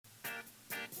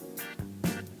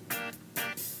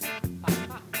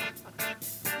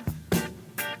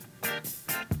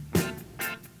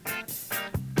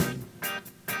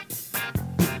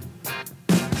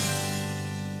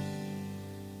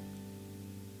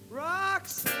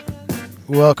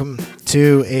Welcome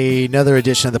to another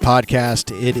edition of the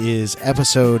podcast. It is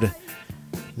episode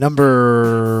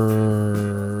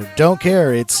number... Don't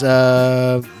care. It's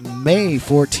May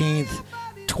 14th,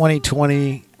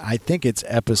 2020. I think it's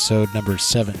episode number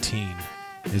 17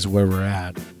 is where we're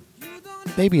at.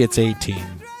 Maybe it's 18.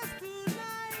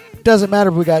 Doesn't matter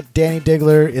if we got Danny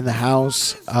Digler in the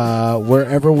house.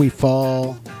 Wherever we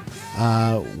fall,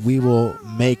 we will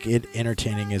make it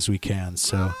entertaining as we can.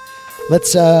 So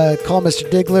let's call Mr.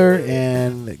 Digler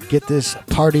and get this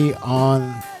party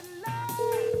on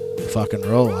fucking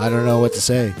roll. I don't know what to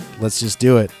say. Let's just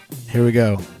do it. Here we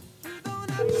go.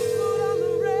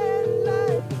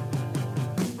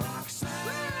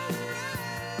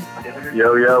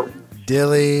 Yo, yo.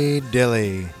 Dilly.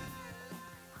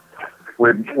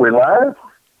 We live?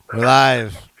 We're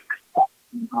live.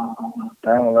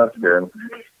 Oh, that's good.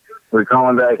 We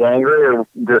calling back angry or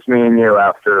just me and you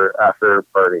after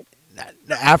party?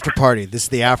 After party. This is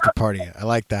the after party. I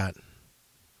like that.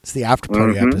 It's the after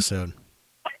party episode.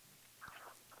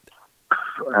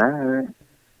 All right.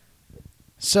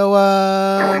 So,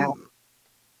 I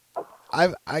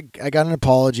got an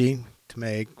apology to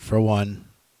make for one.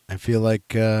 I feel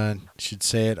like I should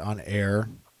say it on air,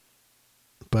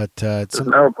 but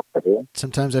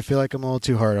sometimes I feel like I'm a little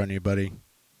too hard on you, buddy.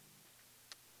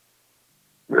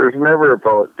 There's never a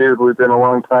apology, dude. We've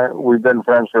been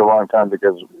friends for a long time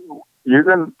because you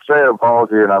can say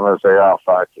apology and I'm going to say, "Oh,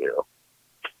 fuck you."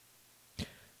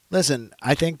 Listen,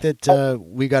 I think that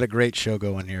we got a great show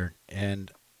going here,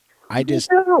 and we do.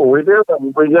 We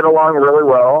get along really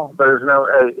well. There's no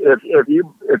if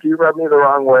you rub me the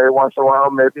wrong way once in a while,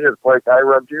 maybe it's like I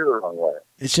rubbed you the wrong way.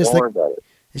 It's just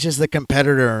it's just the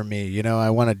competitor in me. You know, I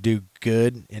want to do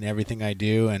good in everything I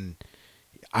do, and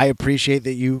I appreciate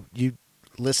that you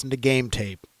listen to game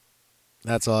tape.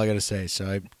 That's all I got to say.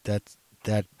 So that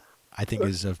I think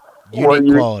is a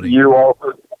unique quality. You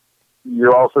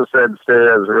also said stay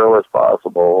as real as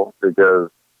possible because,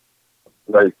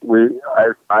 like,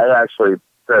 I actually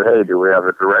said, hey, do we have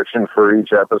a direction for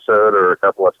each episode or a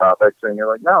couple of topics? And you're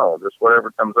like, no, just whatever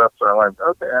comes up. So I'm like,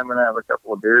 okay, I'm going to have a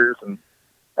couple of beers and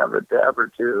have a dab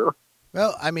or two.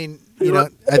 Well, I mean, you know,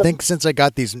 I think since I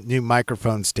got these new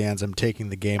microphone stands, I'm taking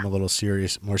the game a little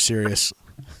more serious.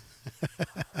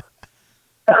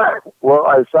 Well,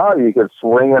 I saw you could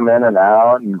swing them in and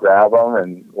out and grab them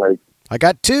and, like... I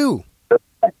got two.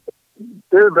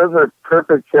 Dude, those are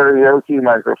perfect karaoke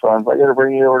microphones. I got to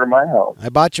bring you over to my house. I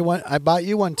bought you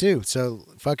one too. So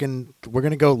we're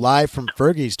gonna go live from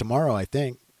Fergie's tomorrow. I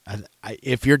think.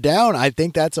 If you're down, I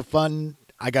think that's a fun.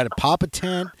 I got to pop a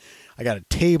tent. I got a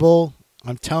table.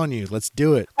 I'm telling you, let's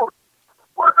do it.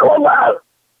 We're going live.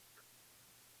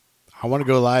 I want to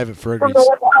go live at Fergie's.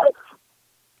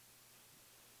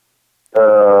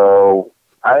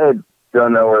 I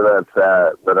don't know where that's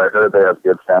at, but I heard they have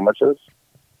good sandwiches.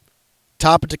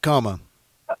 Top of Tacoma,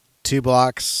 2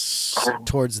 blocks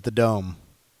towards the Dome.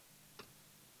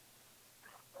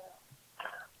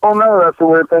 Oh no, that's a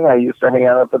weird thing. I used to hang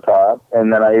out at the top,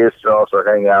 and then I used to also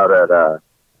hang out at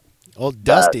old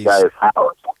Dusty's. That guy's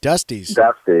house. Dusty's.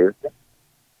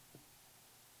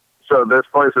 So this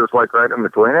place is like right in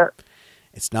between it?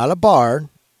 It's not a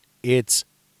bar. It's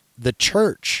the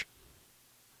church.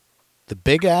 The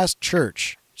big ass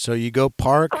church. So you go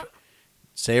park.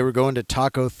 Say we're going to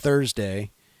Taco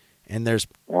Thursday, and there's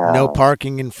no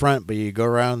parking in front, but you go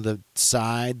around the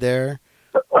side there.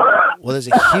 Well, there's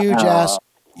a huge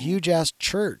ass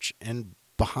church, and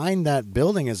behind that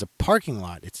building is a parking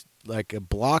lot. It's like a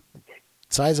block,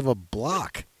 size of a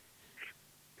block,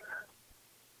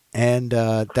 and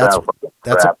that's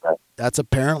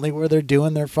apparently where they're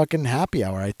doing their fucking happy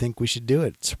hour. I think we should do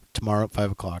it. It's tomorrow at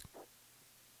 5:00.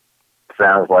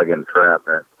 Sounds like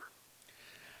entrapment.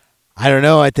 I don't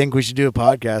know. I think we should do a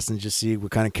podcast and just see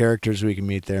what kind of characters we can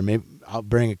meet there. Maybe I'll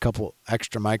bring a couple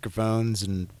extra microphones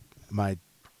and my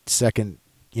second,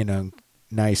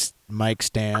 nice mic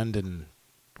stand, and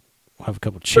we'll have a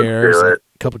couple chairs,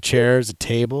 a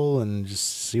table, and just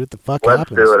see what the fuck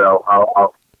happens. Let's do it.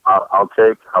 I'll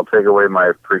take away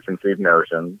my preconceived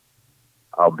notions.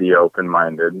 I'll be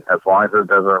open-minded as long as it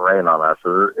doesn't rain on us.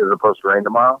 Is it supposed to rain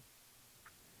tomorrow?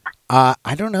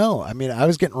 I don't know. I mean, I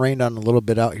was getting rained on a little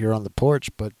bit out here on the porch,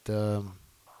 but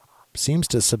seems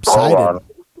to have subsided.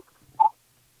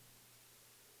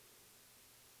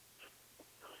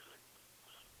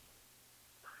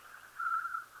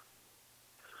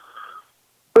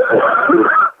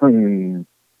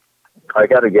 I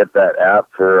got to get that app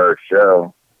for our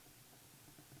show.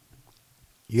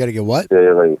 You got to get what?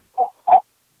 Daily.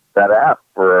 That app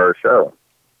for our show.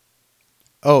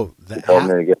 Oh, the app? Told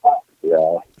me to get.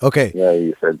 Yeah. Okay. Yeah,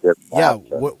 you said Dip Yeah,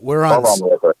 Box. we're on Hold on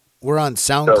real quick. we're on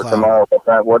So SoundCloud. tomorrow,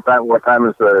 what time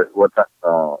is the, what time?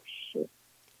 Oh, shit.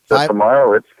 So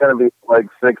tomorrow, it's going to be like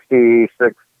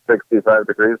 66, 65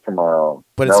 degrees tomorrow.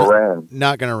 But no it's rain.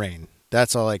 Not going to rain.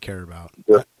 That's all I care about.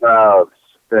 Just clouds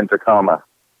in Tacoma.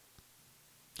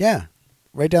 Yeah,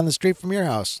 right down the street from your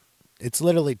house. It's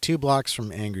literally 2 blocks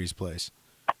from Angry's place.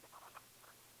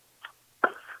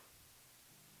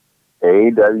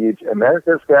 AWG,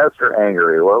 America's Guest or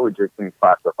Angry? What would you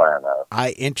classify on that?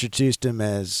 I introduced him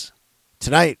as,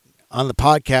 tonight on the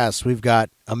podcast, we've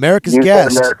got America's You said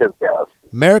Guest. America's Guest.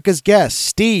 America's Guest,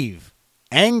 Steve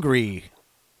Angry.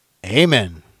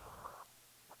 Amen.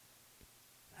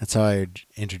 That's how I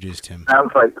introduced him.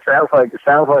 Sounds like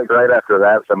right after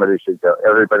that,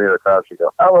 everybody in the crowd should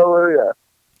go, hallelujah.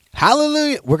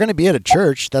 Hallelujah. We're going to be at a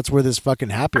church. That's where this fucking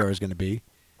happy hour is going to be.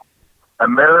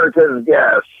 America's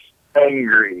Guest,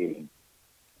 Angry.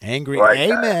 Like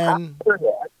amen.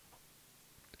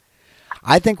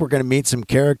 I think we're going to meet some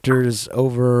characters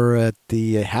over at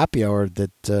the happy hour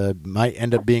that might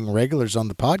end up being regulars on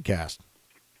the podcast.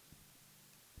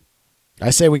 I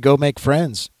say we go make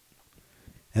friends,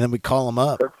 and then we call them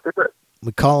up.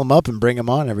 We call them up and bring them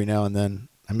on every now and then.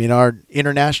 I mean, our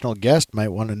international guest might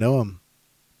want to know them.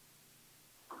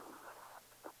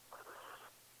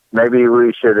 Maybe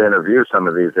we should interview some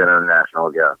of these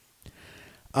international guests.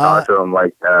 Talk to them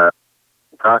like they're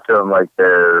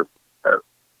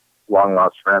long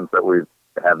lost friends that we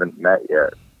haven't met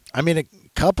yet. I mean, a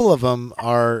couple of them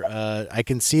are. I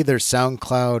can see their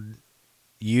SoundCloud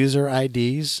user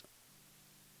IDs,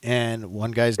 and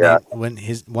one guy's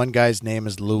one guy's name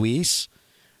is Luis.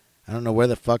 I don't know where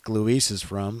the fuck Luis is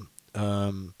from.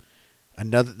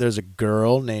 There's a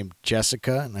girl named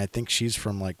Jessica, and I think she's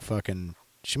from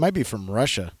she might be from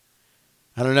Russia.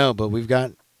 I don't know, but we've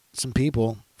got some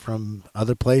people from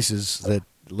other places that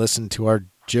listen to our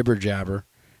jibber jabber,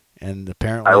 and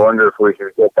apparently, I wonder if we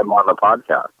should get them on the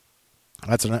podcast.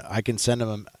 I can send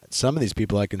them. Some of these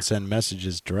people I can send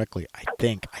messages directly. I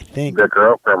think the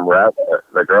girl from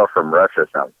Russia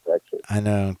sounds sexy. I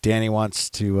know. Danny wants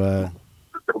to.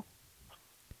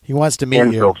 He wants to meet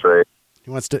infiltrate. You. He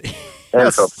wants to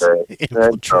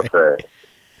infiltrate.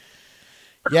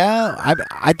 Yeah,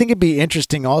 I think it'd be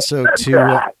interesting also to.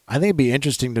 I think it'd be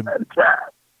interesting to.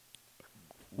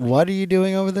 What are you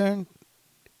doing over there?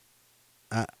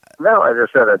 No, I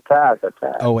just said attack.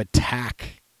 Oh,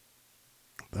 attack.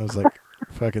 That was like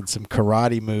fucking some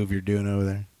karate move you're doing over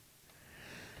there.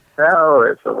 No,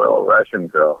 it's a little Russian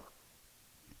girl.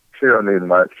 She don't need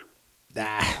much.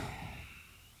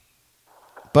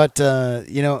 But,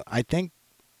 I think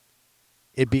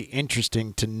it'd be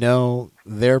interesting to know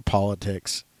their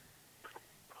politics.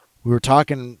 We were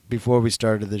talking before we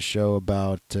started this show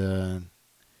about...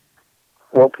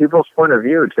 people's point of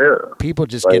view, too. People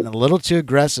just getting a little too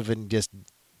aggressive and just...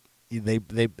 They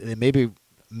maybe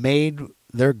made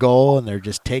their goal and they're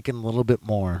just taking a little bit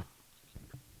more.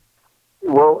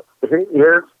 Well,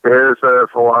 here's a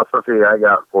philosophy I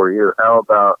got for you. How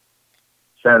about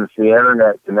since the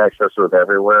internet connects us with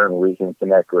everywhere and we can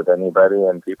connect with anybody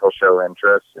and people show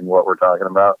interest in what we're talking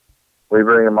about, we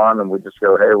bring them on and we just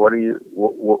go, hey, what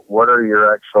are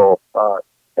your actual thoughts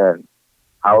and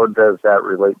how does that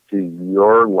relate to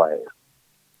your life?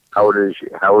 How is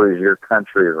your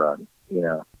country run?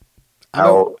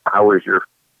 How is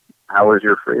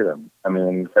your freedom? I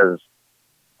mean,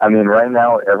 right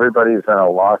now everybody's in a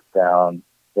lockdown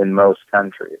in most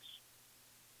countries,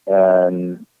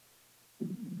 and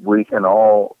we can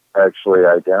all actually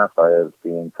identify as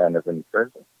being kind of in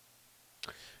prison.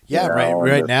 Yeah,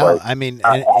 right now. I mean,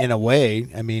 in a way,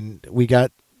 I mean, we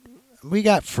got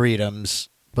freedoms,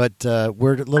 but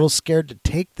we're a little scared to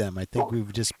take them. I think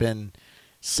we've just been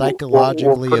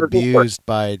psychologically abused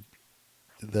by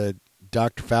the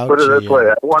Dr. Fauci and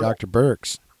Dr.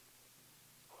 Birx.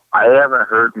 I haven't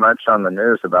heard much on the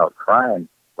news about crime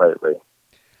lately.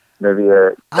 Maybe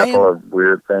a couple of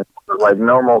weird things, like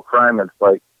normal crime. It's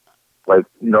like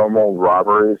normal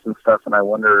robberies and stuff. And I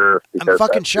wonder if I'm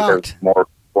fucking shocked. Because more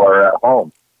people are at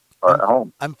home.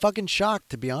 I'm fucking shocked,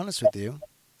 to be honest with you.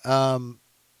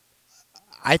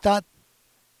 I thought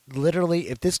literally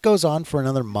if this goes on for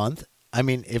another month, I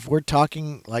mean, if we're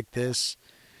talking like this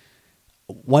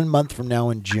 1 month from now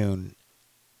in June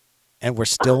and we're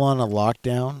still on a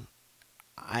lockdown,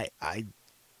 I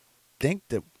think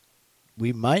that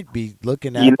we might be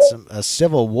looking at a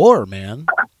civil war, man.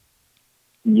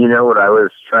 You know what I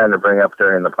was trying to bring up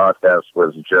during the podcast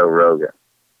was Joe Rogan.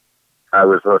 I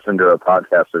was listening to a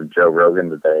podcast of Joe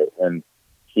Rogan today, and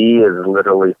he is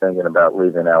literally thinking about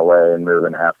leaving LA and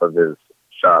moving half of his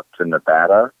shop to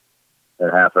Nevada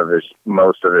and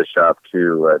most of his shop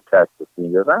to Texas. And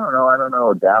he goes, I don't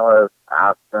know, Dallas,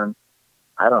 Austin,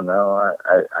 I don't know.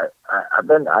 I've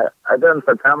done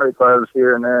some comedy clubs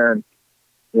here and there, and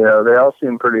you know they all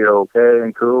seem pretty okay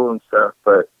and cool and stuff.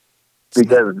 But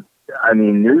because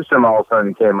Newsom all of a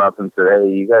sudden came up and said, "Hey,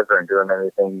 you guys aren't doing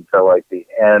anything until like the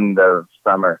end of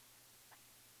summer,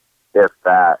 if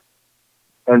that."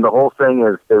 And the whole thing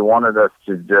is they wanted us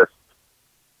to just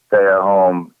stay at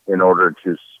home in order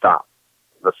to stop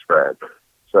the spread.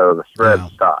 So the spread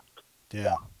stopped.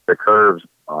 Yeah. The curve's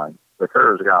gone. The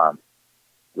curve's gone.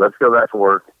 Let's go back to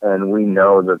work. And we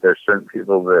know that there's certain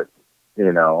people that,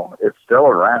 you know, it's still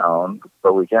around,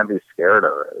 but we can't be scared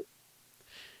of it.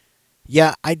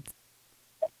 Yeah.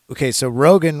 Okay. So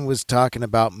Rogan was talking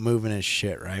about moving his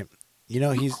shit, right? You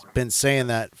know, he's been saying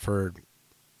that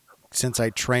since I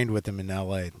trained with him in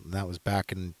LA. That was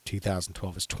back in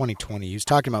 2012. It's 2020. He was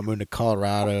talking about moving to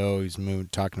Colorado. He's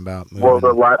talking about moving. Well,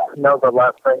 the last thing. Talking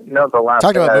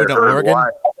about moving to Oregon.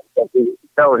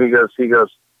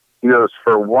 He goes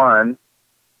for one.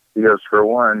 The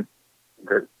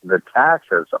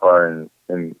taxes are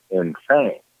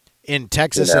insane in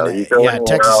Texas, you know,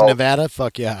 Texas and Nevada.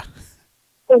 Fuck yeah.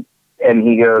 And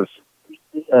he goes,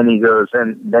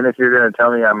 and then if you're going to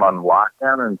tell me I'm on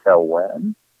lockdown until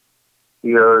when?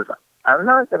 He goes, I'm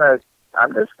just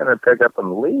going to pick up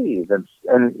and leave. And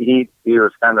he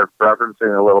was kind of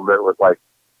referencing a little bit with like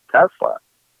Tesla.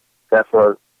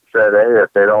 Tesla said, hey,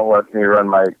 if they don't let me run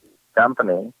my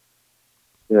company,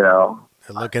 you know.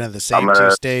 They're looking at the same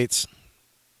two states.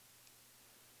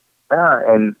 Yeah,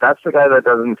 and that's the guy that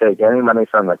doesn't take any money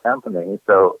from the company.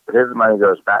 So his money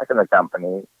goes back in the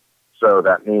company. So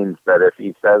that means that if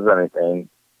he says anything,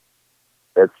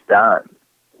 it's done.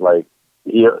 Like,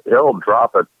 he'll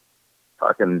drop a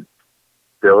fucking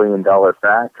 $1 billion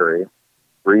factory,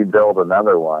 rebuild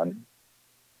another one,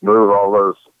 move all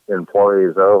those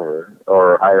employees over,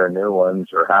 or hire new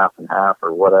ones, or half and half,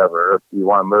 or whatever. If you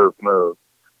want to move.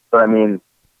 But I mean,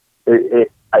 I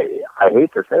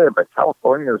hate to say it, but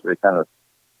California has become a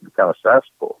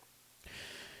cesspool.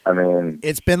 I mean,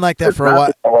 it's been like that for a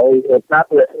while. It's not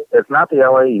the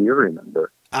LA you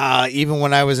remember. Even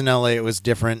when I was in LA, it was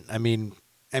different. I mean,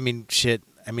 shit.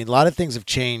 I mean, a lot of things have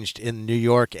changed in New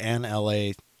York and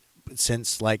LA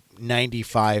since like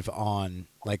 95 on.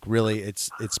 Like really,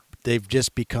 they've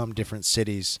just become different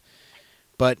cities.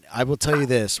 But I will tell you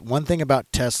this, one thing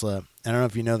about Tesla, I don't know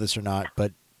if you know this or not,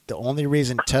 but the only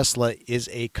reason Tesla is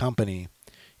a company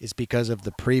is because of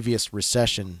the previous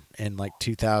recession in like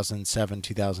 2007,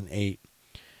 2008.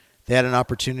 They had an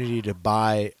opportunity to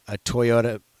buy a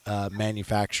Toyota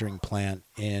manufacturing plant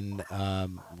in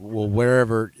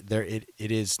wherever it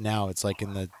is now. It's like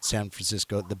in the San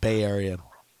Francisco, the Bay Area.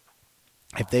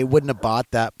 If they wouldn't have bought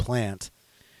that plant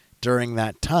during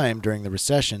that time, during the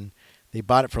recession, they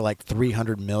bought it for like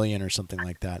 $300 million or something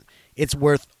like that. It's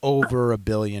worth over $1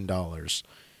 billion.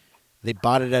 They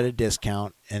bought it at a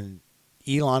discount, and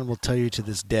Elon will tell you to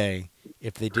this day,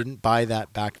 if they didn't buy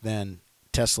that back then,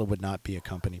 Tesla would not be a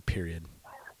company, period.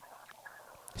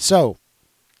 So,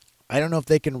 I don't know if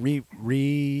they can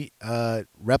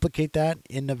replicate that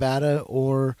in Nevada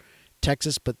or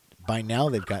Texas, but by now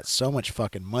they've got so much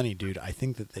fucking money, dude. I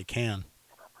think that they can.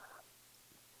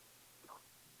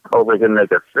 Oh, they can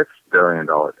make a $6 billion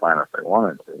plan if they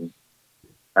wanted to.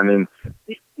 I mean,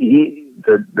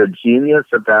 the genius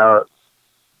about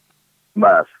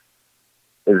Musk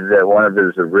is that one of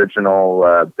his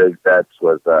original big bets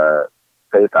was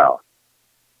PayPal.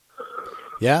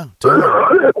 Yeah,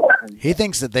 totally. He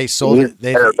thinks that they sold it.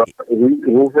 He's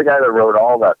the guy that wrote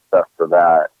all that stuff for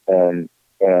that, and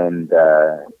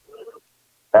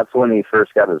that's when he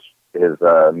first got his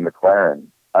McLaren.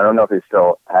 I don't know if he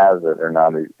still has it or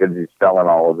not because he's selling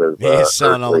all of his. He's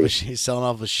selling all of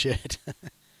his shit.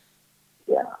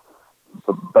 Yeah,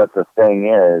 but the thing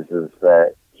is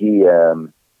that he's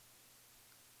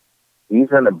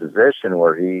in a position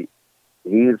where he's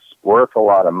worth a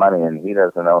lot of money and he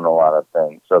doesn't own a lot of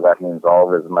things. So that means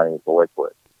all of his money is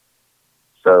liquid.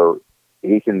 So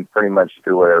he can pretty much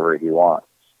do whatever he wants.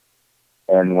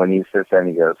 And when he sits there and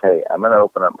he goes, hey, I'm going to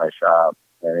open up my shop,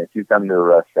 and if you come to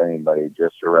arrest anybody,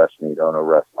 just arrest me. Don't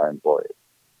arrest my employees.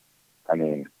 I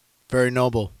mean... Very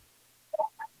noble.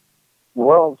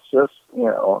 Well, it's just,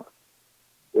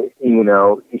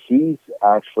 he's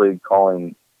actually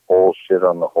calling bullshit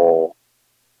on the whole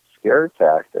scare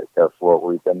tactic of what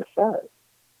we've been fed.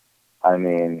 I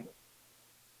mean,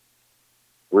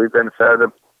 we've been fed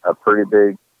a pretty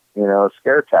big,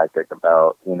 scare tactic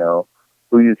about,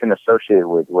 who you can associate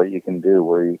with, what you can do,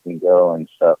 where you can go and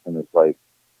stuff. And it's like,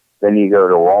 then you go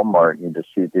to Walmart and you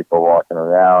just see people walking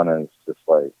around and it's just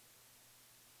like,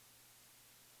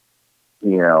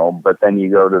 but then you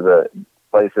go to the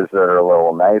places that are a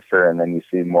little nicer and then you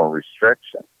see more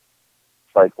restriction.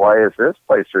 It's like, why is this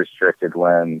place restricted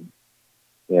when,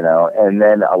 and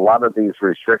then a lot of these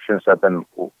restrictions have been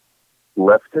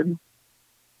lifted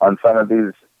on some of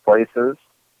these places,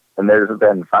 and there's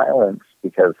been violence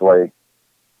because, like,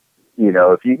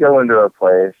 if you go into a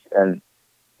place and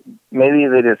maybe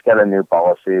they just got a new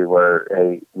policy where,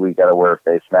 hey, we got to wear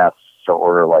face masks to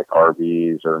order like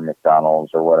Arby's or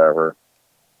McDonald's or whatever.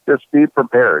 Just be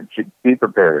prepared. Be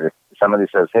prepared. If somebody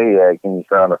says, hey, can you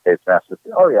throw on a face mask? Just,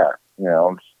 oh, yeah.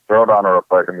 Just throw it on real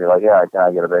quick and be like, yeah, can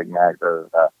I get a Big Mac?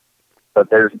 But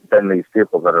there's been these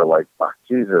people that are like, fuck,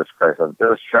 Jesus Christ, I'm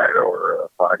just trying to order a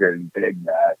fucking Big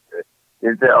Mac.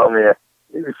 You're telling me,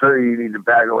 you're sure you need to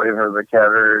back away from the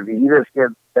counter. You just get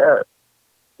pissed.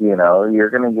 You're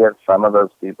going to get some of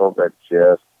those people that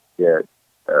just get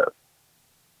pissed.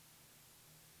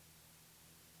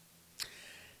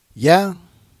 Yeah.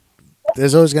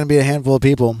 There's always going to be a handful of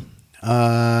people.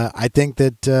 I think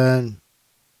that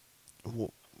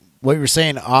what you were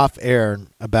saying off air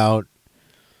about,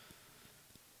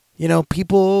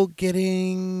 people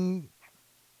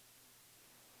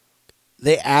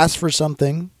they asked for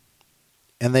something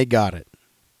and they got it,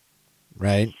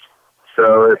 right?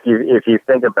 So if you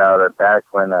think about it, back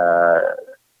when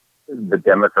the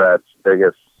Democrats'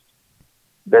 biggest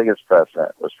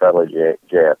president was probably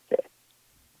JFK.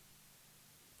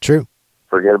 True.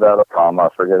 Forget about Obama.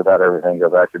 Forget about everything. Go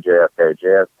back to JFK.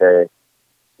 JFK,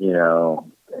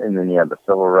 and then you have the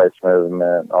civil rights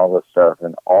movement, all this stuff,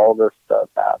 and all this stuff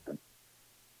happened.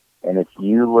 And if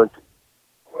you were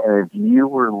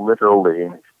literally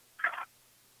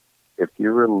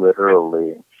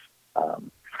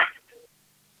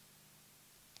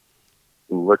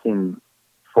looking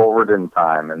forward in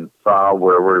time and saw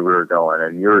where we were going,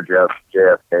 and you're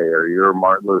JFK or you're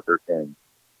Martin Luther King,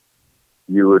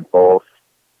 you would both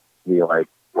be like,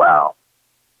 wow,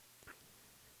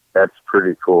 that's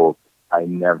pretty cool. I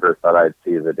never thought I'd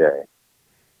see the day.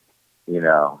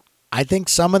 I think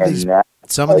some of these people,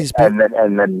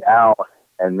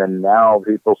 and then now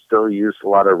people still use a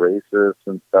lot of racists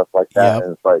and stuff like that. Yep.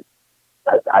 And it's like,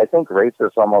 I think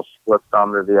racist almost flipped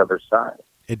onto the other side.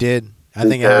 It did. I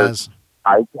think it has.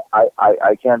 I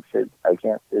can't say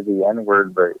the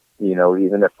N-word, but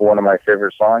even if one of my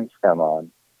favorite songs come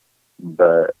on,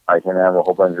 but I can have a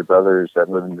whole bunch of brothers that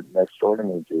live next door to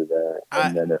me do that,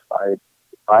 and then if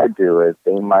I do it,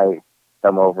 they might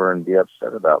come over and be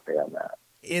upset about me on that.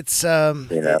 It's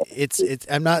it's.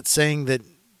 I'm not saying that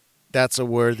that's a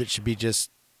word that should be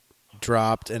just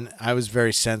dropped, and I was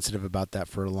very sensitive about that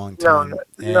for a long time.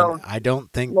 I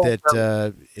don't think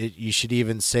that you should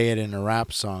even say it in a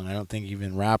rap song. I don't think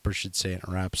even rappers should say it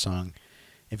in a rap song.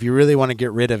 If you really want to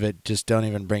get rid of it, just don't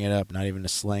even bring it up. Not even a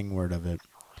slang word of it.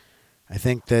 I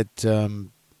think that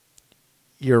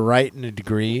you're right in a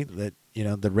degree that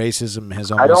the racism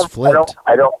has almost flipped.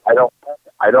 I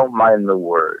don't mind the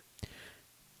word.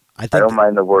 I don't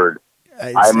mind the word.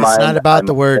 It's not about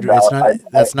the word.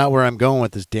 That's not where I'm going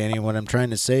with this, Danny. What I'm trying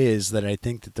to say is that I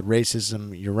think that the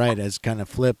racism, you're right, has kind of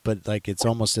flipped, but like it's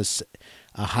almost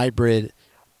a hybrid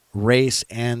race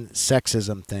and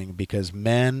sexism thing, because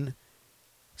men,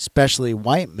 especially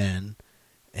white men,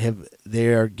 they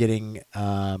are getting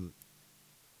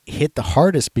hit the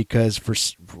hardest because for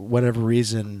whatever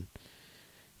reason,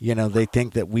 they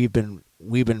think that we've been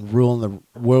ruling the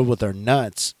world with our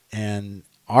nuts, and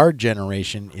our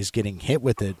generation is getting hit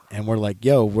with it, and we're like,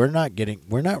 yo, we're not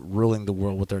ruling the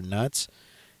world with our nuts.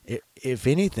 If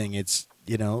anything, it's,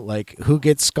 like, who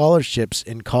gets scholarships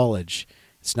in college?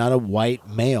 It's not a white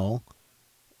male,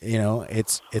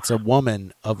 it's a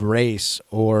woman of race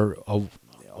or a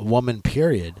woman,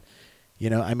 period.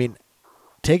 I mean,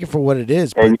 take it for what it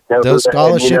is, but those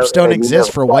scholarships don't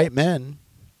exist for white men.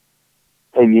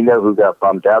 And who got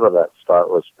bumped out of that spot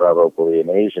was probably an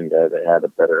Asian guy that had a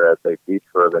better SAT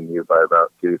score than you by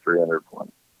about 200-300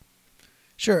 points.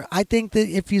 Sure, I think that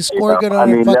if you score good on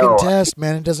your fucking test,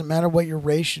 man, it doesn't matter what your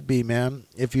race should be, man.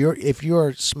 If you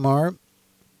are smart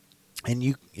and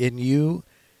you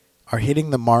are hitting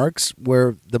the marks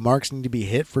where the marks need to be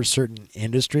hit for certain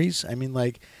industries, I mean,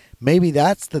 like, maybe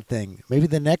that's the thing. Maybe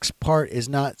the next part is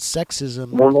not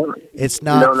sexism. It's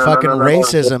not fucking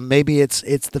racism. Maybe it's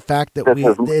the fact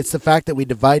that we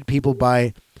divide people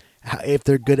by if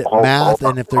they're good at math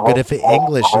and if they're good at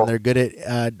English and they're good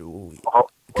at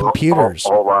computers.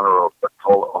 Hold on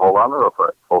real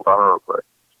quick.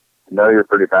 I know you're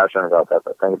pretty passionate about that,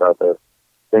 but think about this.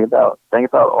 Think about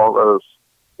all those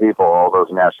people, all those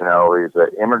nationalities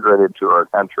that immigrated to our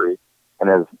country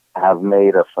and have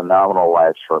made a phenomenal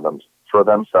life for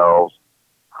themselves,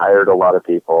 hired a lot of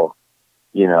people,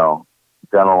 you know,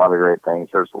 done a lot of great things.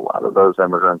 There's a lot of those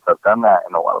immigrants have done that,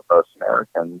 and a lot of those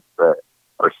Americans that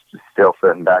are still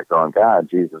sitting back going, God,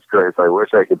 Jesus Christ, I wish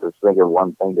I could just think of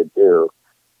one thing to do.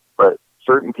 But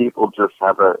certain people just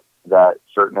have that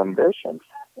certain ambition.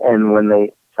 And when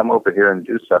they come over here and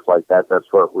do stuff like that,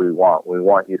 that's what we want. We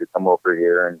want you to come over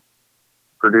here and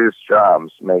produce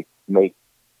jobs, make,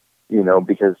 you know,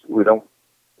 because we don't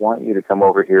want you to come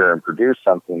over here and produce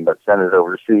something but send it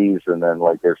overseas, and then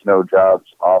like there's no jobs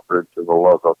offered to the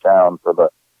local town for the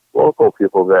local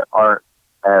people that aren't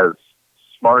as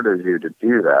smart as you to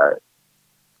do that.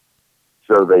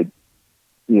 So they,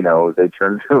 you know, they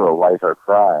turn to a life of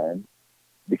crime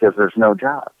because there's no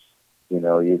jobs. You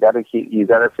know, you got to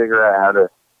figure out how to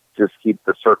just keep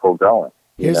the circle going.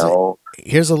 Here's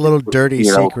a little dirty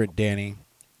secret, Danny,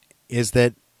 is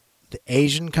that the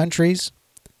Asian countries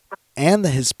and the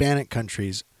Hispanic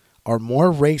countries are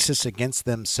more racist against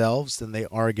themselves than they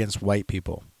are against white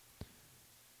people.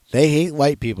 They hate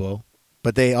white people,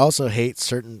 but they also hate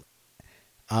certain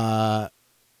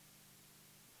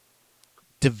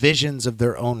divisions of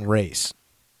their own race.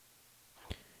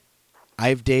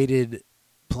 I've dated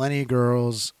plenty of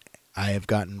girls. I have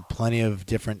gotten plenty of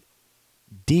different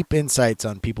deep insights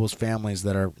on people's families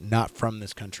that are not from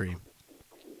this country.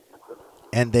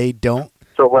 And they don't...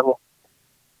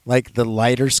 Like the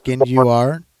lighter skinned you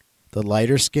are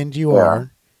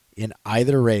in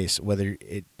either race,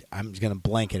 I'm going to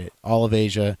blanket it, all of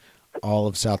Asia, all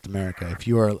of South America. If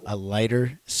you are a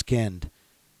lighter skinned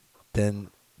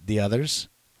than the others,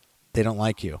 they don't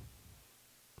like you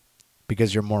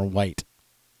because you're more white.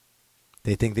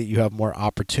 They think that you have more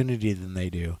opportunity than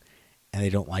they do, and they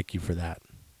don't like you for that.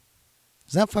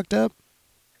 Is that fucked up?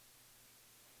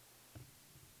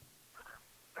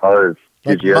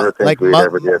 Did you ever think we'd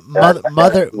ever get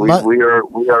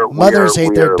that? Mothers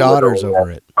hate their daughters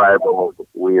over it.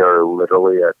 We are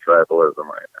literally at tribalism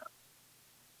right now.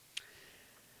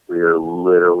 We are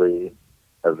literally,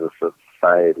 as a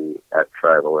society, at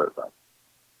tribalism.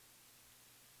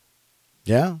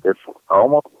 Yeah.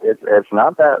 It's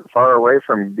not that far away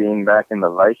from being back in the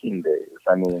Viking days.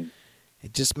 I mean,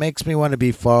 it just makes me want to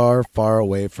be far, far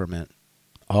away from it.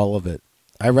 All of it.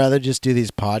 I'd rather just do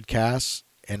these podcasts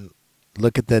and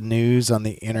look at the news on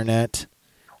the internet,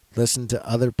 listen to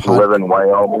other live in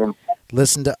Wyoming.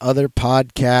 Listen to other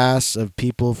podcasts of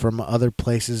people from other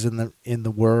places in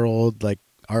the world, like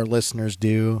our listeners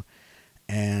do,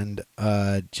 and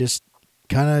just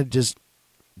kind of just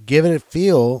give it a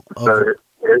feel.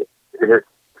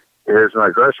 Here's my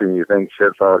question: you think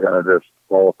shit's all gonna just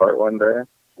fall apart one day,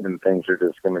 and things are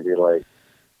just gonna be like?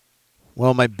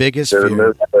 Well, my biggest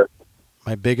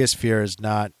fear is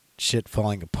not shit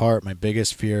falling apart. My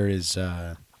biggest fear is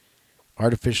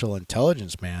artificial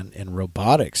intelligence, man, and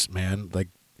robotics, man. Like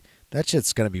that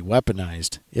shit's gonna be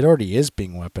weaponized. It already is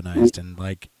being weaponized, and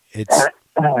like it's.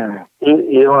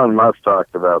 Elon Musk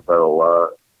talked about that a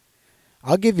lot.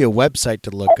 I'll give you a website to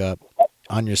look up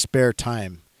on your spare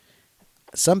time.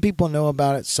 Some people know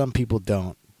about it, some people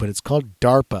don't, but it's called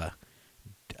DARPA.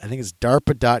 I think it's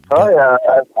DARPA.gov. Oh yeah,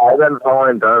 I've been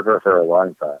following DARPA for a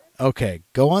long time. Okay,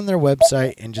 go on their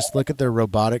website and just look at their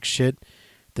robotic shit.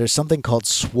 There's something called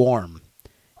Swarm,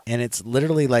 and it's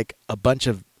literally like a bunch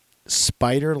of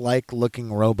spider-like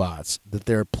looking robots that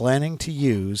they're planning to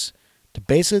use to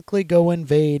basically go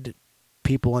invade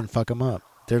people and fuck them up.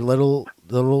 They're little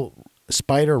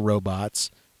spider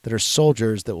robots that are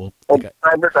soldiers that will...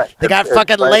 They got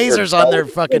fucking lasers on their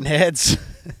fucking heads.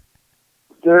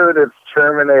 Dude, it's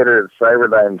Terminator, it's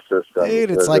Cyberdyne system.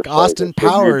 Dude, it's like Austin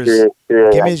Powers.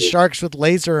 Give me sharks with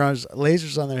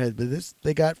lasers on their head. But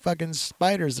they got fucking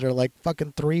spiders that are like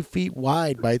fucking 3 feet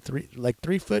wide by 3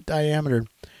 foot diameter.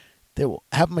 They will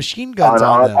have machine guns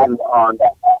on them.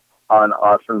 On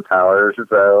Austin Powers,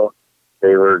 though,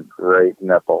 they were great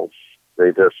nipples.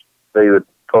 They would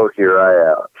poke your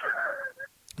eye out.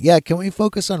 Yeah, can we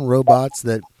focus on robots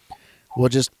that will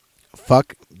just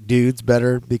fuck dudes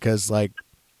better? Because like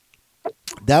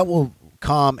that will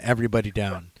calm everybody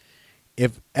down.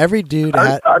 If every dude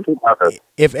had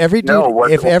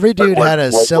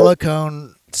a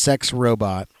silicone sex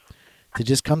robot to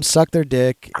just come suck their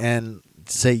dick and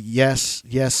say yes,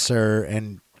 yes, sir,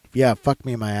 and yeah, fuck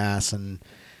me in my ass and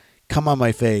come on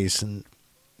my face, and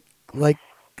like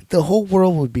the whole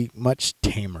world would be much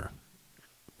tamer.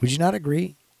 Would you not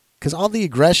agree? Because all the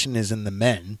aggression is in the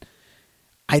men.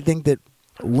 I think that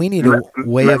we need a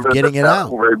way of getting it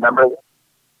out.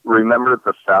 Remember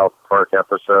the South Park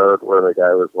episode where the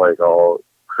guy was like all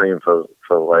cream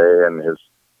fillet and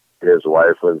his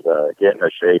wife was getting a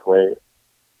shake weight?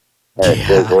 And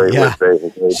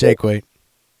shake weight.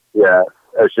 Yeah,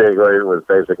 a shake weight was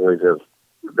basically just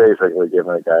basically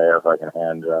giving a guy a fucking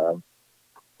hand job.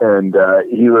 And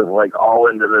he was like all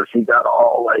into this. He got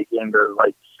all like into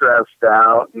like stressed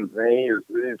out, and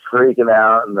he's freaking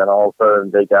out. And then all of a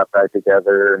sudden they got back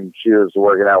together, and she was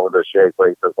working out with a shake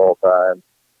weight this whole time.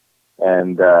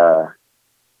 And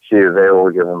she was able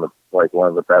to give him like one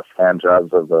of the best hand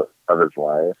jobs of his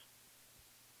life.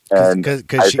 And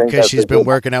because she's been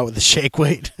working out with the shake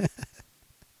weight.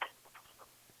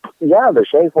 Yeah, the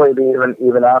shake weight.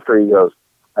 Even after he goes,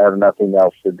 I have nothing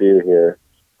else to do here.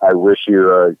 I wish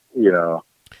you a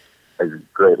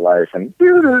great life, and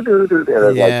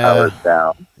it like powers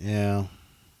down. Yeah.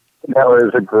 No, it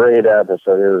was a great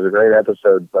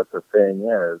episode. But the thing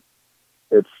is,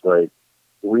 it's like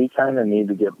we kind of need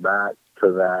to get back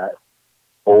to that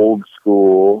old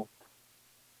school.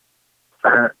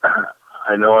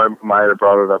 I know I might have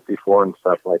brought it up before and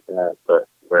stuff like that, but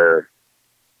where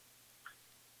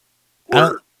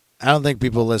I don't think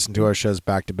people listen to our shows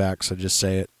back to back, so just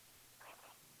say it.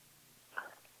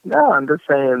 No, I'm just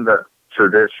saying the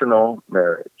traditional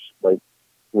marriage. Like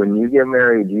when you get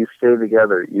married, you stay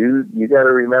together. You got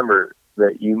to remember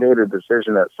that you made a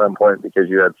decision at some point because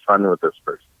you had fun with this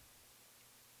person.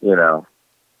 You know.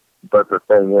 But the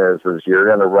thing is you're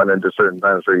going to run into certain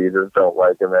times where you just don't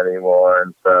like them anymore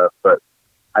and stuff. But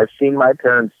I've seen my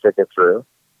parents stick it through.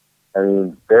 I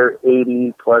mean, they're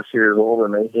 80 plus years old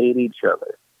and they hate each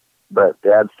other. But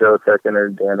Dad's still cooking her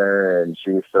dinner and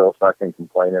she's still fucking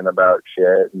complaining about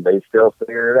shit and they still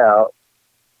figure it out.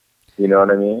 You know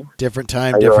what I mean? Different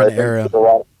time, different era.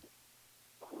 Well,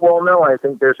 no, I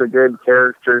think there's a good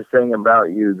character thing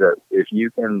about you that if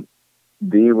you can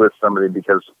be with somebody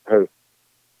because, hey,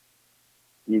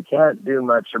 you can't do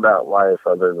much about life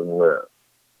other than live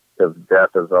because death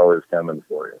is always coming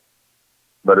for you.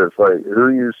 But it's like, who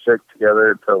you stick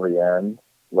together till the end,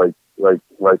 like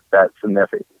that's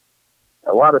significant.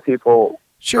 A lot of people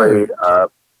trade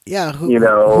up. Yeah,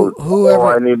 whoever.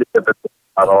 I need to get the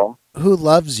bottle. Who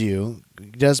loves you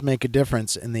does make a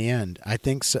difference in the end. I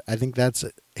think so. I think that's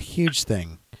a huge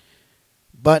thing.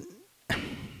 But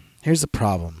here's the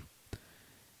problem: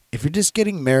 if you're just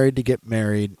getting married to get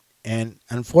married, and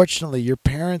unfortunately your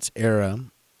parents' era,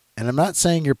 and I'm not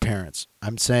saying your parents,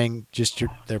 I'm saying just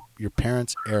your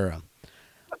parents' era.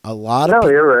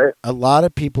 You're right. A lot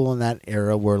of people in that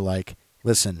era were like,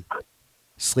 listen,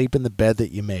 sleep in the bed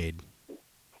that you made.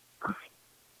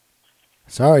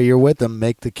 Sorry, you're with them.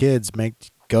 Make the kids.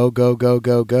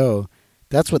 Go.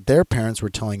 That's what their parents were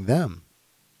telling them.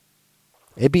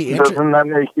 It'd be interesting. Doesn't that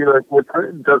make you a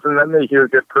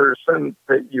good person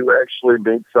that you actually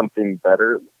made something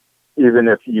better, even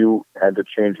if you had to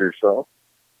change yourself?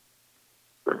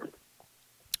 Sleep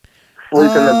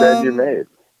in the bed you made.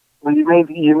 Well, you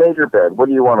made your bed. What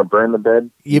do you want to burn the bed?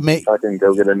 Fucking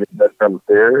go get a new bed from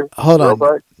there. Hold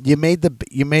on. You made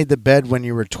the bed when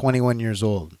you were 21 years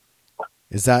old.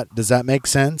 Does that make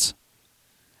sense?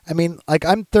 I mean, like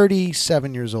I'm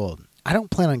 37 years old. I don't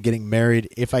plan on getting married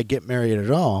if I get married at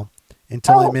all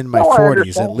until I'm in my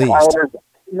 40s at least.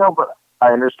 But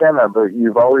I understand that, but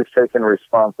you've always taken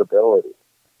responsibility.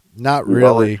 Not You've really.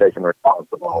 Always taken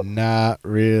responsibility. Not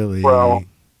really. Well,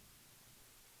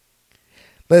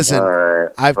 listen,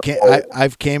 right.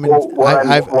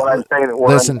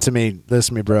 Listen to me,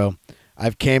 bro.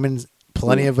 I've came in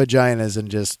plenty of vaginas and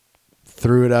just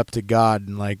threw it up to God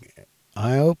and like,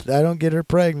 I hope I don't get her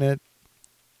pregnant,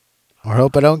 or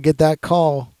hope I don't get that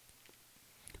call.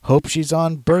 Hope she's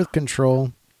on birth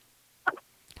control.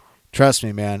 Trust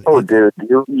me, man. Oh, dude,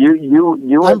 you.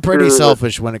 I'm pretty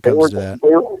selfish when it comes to that.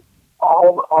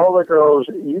 All the girls,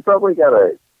 you probably got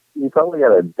a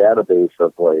database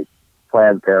of like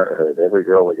Planned Parenthood. Every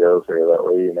girl that goes there, that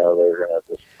way you know they're gonna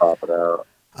just pop it out.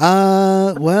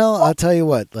 Well, I'll tell you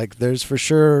what. Like, there's for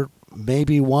sure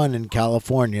maybe one in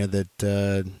California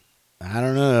that I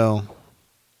don't know.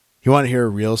 You want to hear a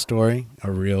real story?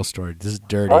 A real story. This is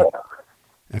dirty. Oh,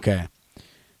 yeah. Okay.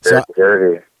 So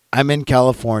dirty. I'm in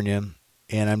California,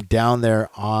 and I'm down there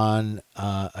on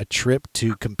a trip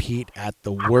to compete at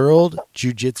the World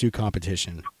Jiu-Jitsu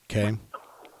competition. Okay.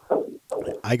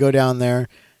 I go down there,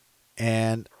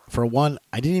 and for one,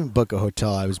 I didn't even book a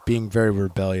hotel. I was being very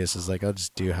rebellious. It's like, I'll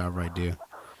just do however I do.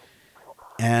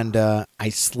 And I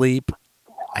sleep.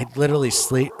 I literally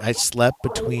sleep. I slept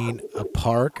between a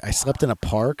park. I slept in a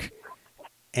park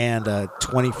and a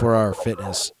 24-hour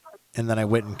fitness. And then I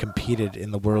went and competed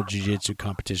in the World Jiu-Jitsu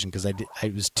competition because I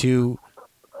was too.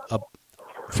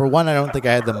 For one, I don't think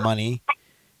I had the money,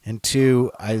 and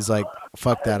two, I was like,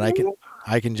 "Fuck that! I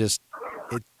can just."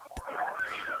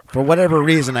 For whatever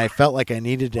reason, I felt like I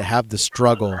needed to have the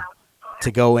struggle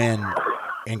to go in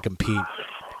and compete.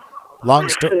 Long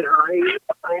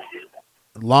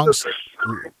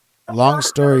long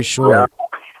story short,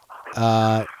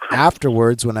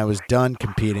 afterwards, when I was done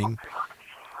competing,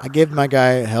 I gave my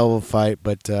guy a hell of a fight,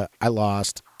 but I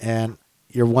lost, and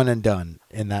you're one and done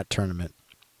in that tournament.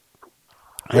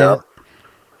 Yeah. And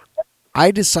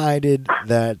I decided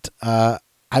that I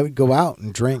would go out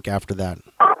and drink after that.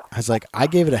 I was like, I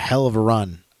gave it a hell of a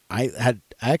run. I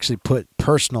actually put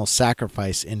personal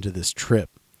sacrifice into this trip.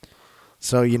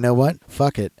 So you know what?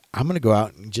 Fuck it. I'm going to go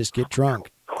out and just get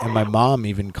drunk. And my mom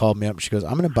even called me up. She goes,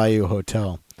 I'm going to buy you a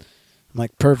hotel. I'm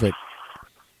like, perfect.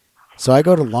 So I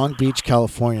go to Long Beach,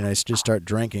 California, and I just start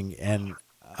drinking. And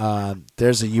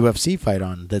there's a UFC fight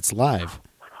on that's live.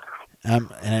 And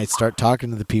I start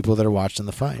talking to the people that are watching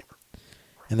the fight.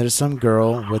 And there's some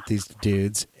girl with these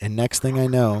dudes. And next thing I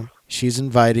know, she's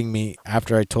inviting me.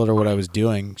 After I told her what I was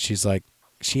doing, she's like,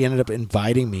 she ended up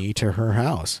inviting me to her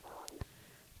house.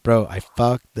 Bro, I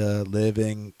fucked the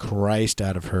living Christ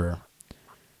out of her.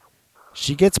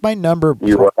 She gets my number.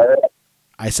 You what?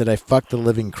 I said I fucked the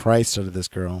living Christ out of this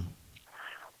girl.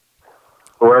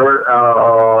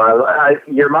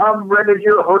 Your mom rented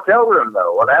you a hotel room,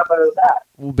 though. What happened to that?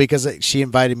 Well, because she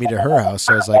invited me to her house,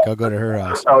 so I was like, I'll go to her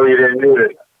house. Oh, you didn't need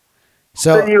it.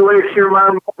 So you wasted your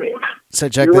mom's money. So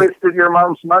check you wasted your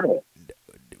mom's money.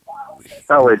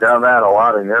 Probably done that a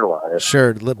lot in your life.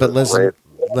 Sure, but listen,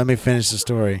 let me finish the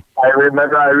story. I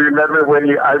remember when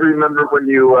you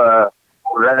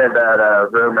rented that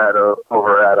room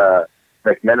over at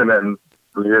McMiniman.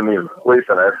 You didn't even sleep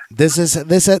in it.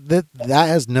 That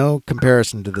has no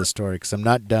comparison to this story because I'm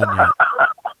not done yet.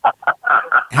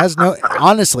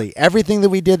 Honestly, everything that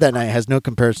we did that night has no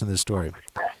comparison to this story.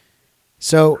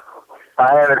 So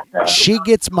she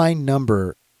gets my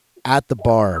number at the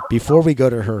bar before we go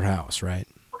to her house, right?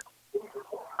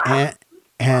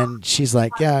 And she's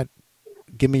like, yeah,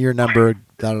 give me your number,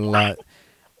 da.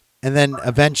 And then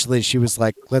eventually she was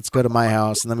like, let's go to my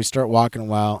house. And then we start walking a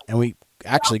while, and we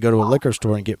actually go to a liquor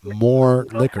store and get more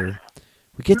liquor.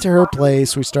 We get to her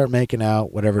place, we start making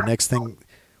out, whatever. Next thing,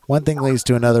 one thing leads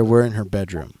to another. We're in her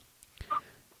bedroom.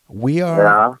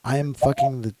 I am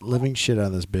fucking the living shit out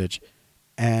of this bitch.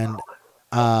 And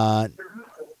I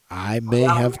may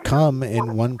have come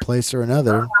in one place or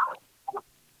another.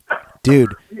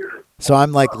 Dude, so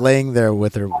I'm like laying there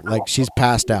with her, like she's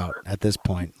passed out at this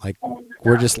point. Like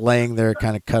we're just laying there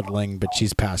kind of cuddling, but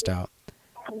she's passed out.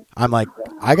 I'm like,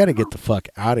 I got to get the fuck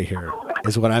out of here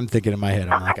is what I'm thinking in my head.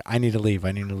 I'm like, I need to leave.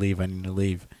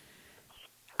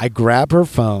 I grab her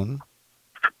phone.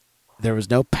 There was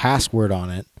no password on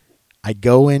it. I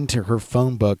go into her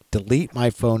phone book, delete my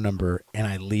phone number, and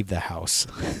I leave the house.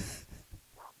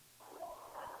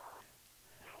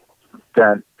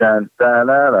 Dun, dun, dun,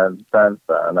 dun, dun,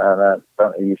 dun, dun,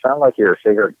 dun. You sound like you're a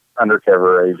secret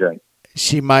undercover agent.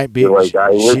 She might be.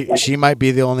 She might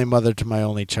be the only mother to my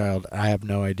only child. I have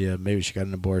no idea. Maybe she got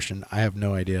an abortion. I have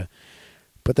no idea.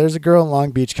 But there's a girl in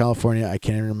Long Beach, California. I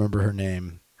can't even remember her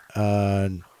name.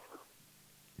 Don't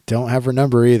have her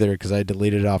number either because I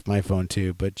deleted it off my phone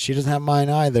too. But she doesn't have mine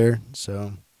either.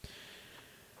 So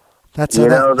that's how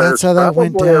that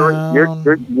went down.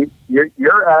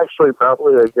 You're actually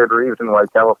probably a good reason why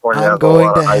California. I'm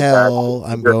going to hell.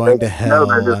 I'm going to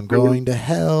hell. I'm going to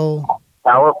hell.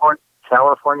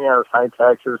 California has high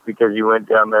taxes because you went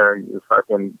down there and you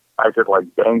fucking acted like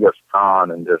Genghis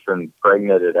Khan and just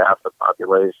impregnated half the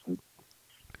population.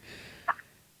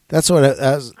 That's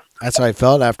how I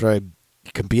felt after I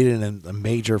competed in a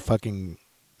major fucking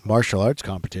martial arts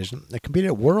competition. I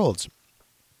competed at Worlds.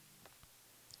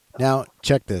 Now,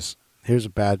 check this. Here's a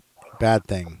bad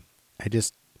thing. I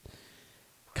just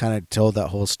kind of told that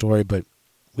whole story, but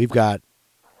we've got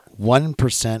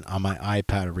 1% on my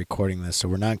iPad recording this, so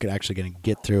we're not actually going to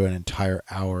get through an entire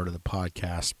hour of the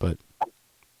podcast, but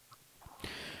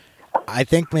I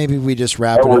think maybe we just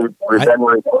wrap it up.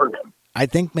 I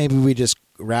think maybe we just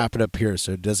wrap it up here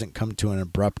so it doesn't come to an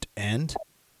abrupt end.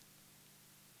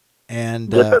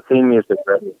 And get the theme music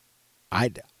ready.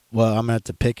 I'm going to have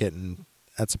to pick it, and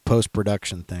that's a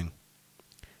post-production thing.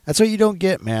 That's what you don't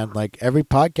get, man. Like every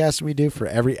podcast we do, for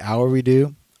every hour we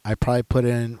do, I probably put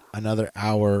in another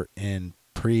hour in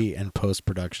pre and post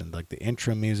production, like the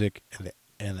intro music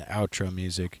and the outro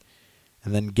music,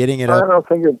 and then getting it up. I don't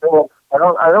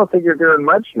think you're doing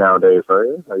much nowadays, are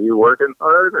you? Are you working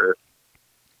hard or?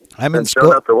 I'm in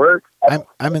school. Up to work?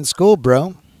 I'm in school,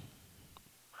 bro.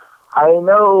 I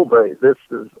know, but this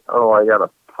is. Oh, I got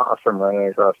a possum running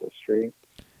across the street.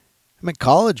 I'm in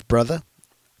college, brother.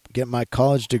 Get my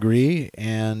college degree,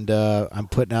 and I'm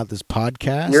putting out this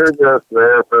podcast. You're just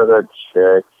there for the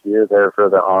chicks. You're there for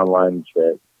the online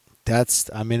chicks.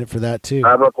 I'm in it for that too.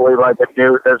 Probably like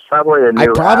there's probably a new. I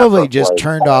probably app of, just like,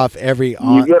 turned off every.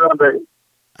 You get on the.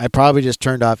 I probably just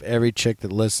turned off every chick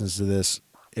that listens to this.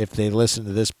 If they listen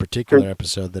to this particular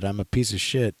episode, that I'm a piece of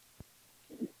shit.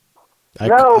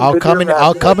 I'll come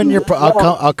in your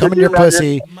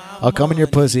pussy. I'll come in your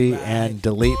pussy and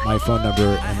delete my phone number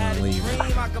and then leave.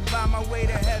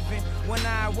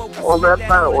 Well, that's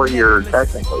not what you're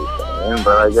technically saying,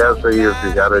 but I guess if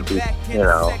you got to do,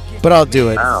 But I'll do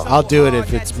it. I'll do it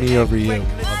if it's me over you.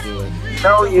 I'll do it.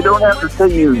 No, you don't have to say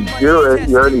you do it.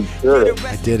 You already did it.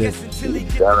 I did it. You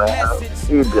dumbass.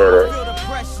 You did it.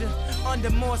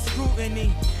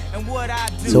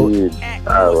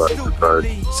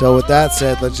 So with that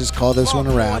said, let's just call this one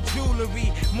a wrap.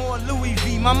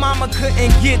 My mama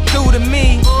couldn't get through to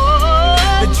me.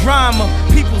 The drama,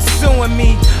 people suing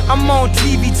me. I'm on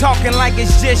TV talking like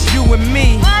it's just you and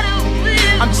me.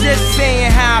 I'm just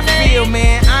saying how I feel,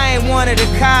 man. I ain't one of the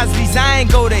Cosbys, I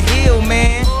ain't go to Hill,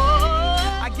 man.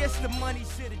 I guess the money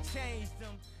should have changed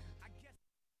them.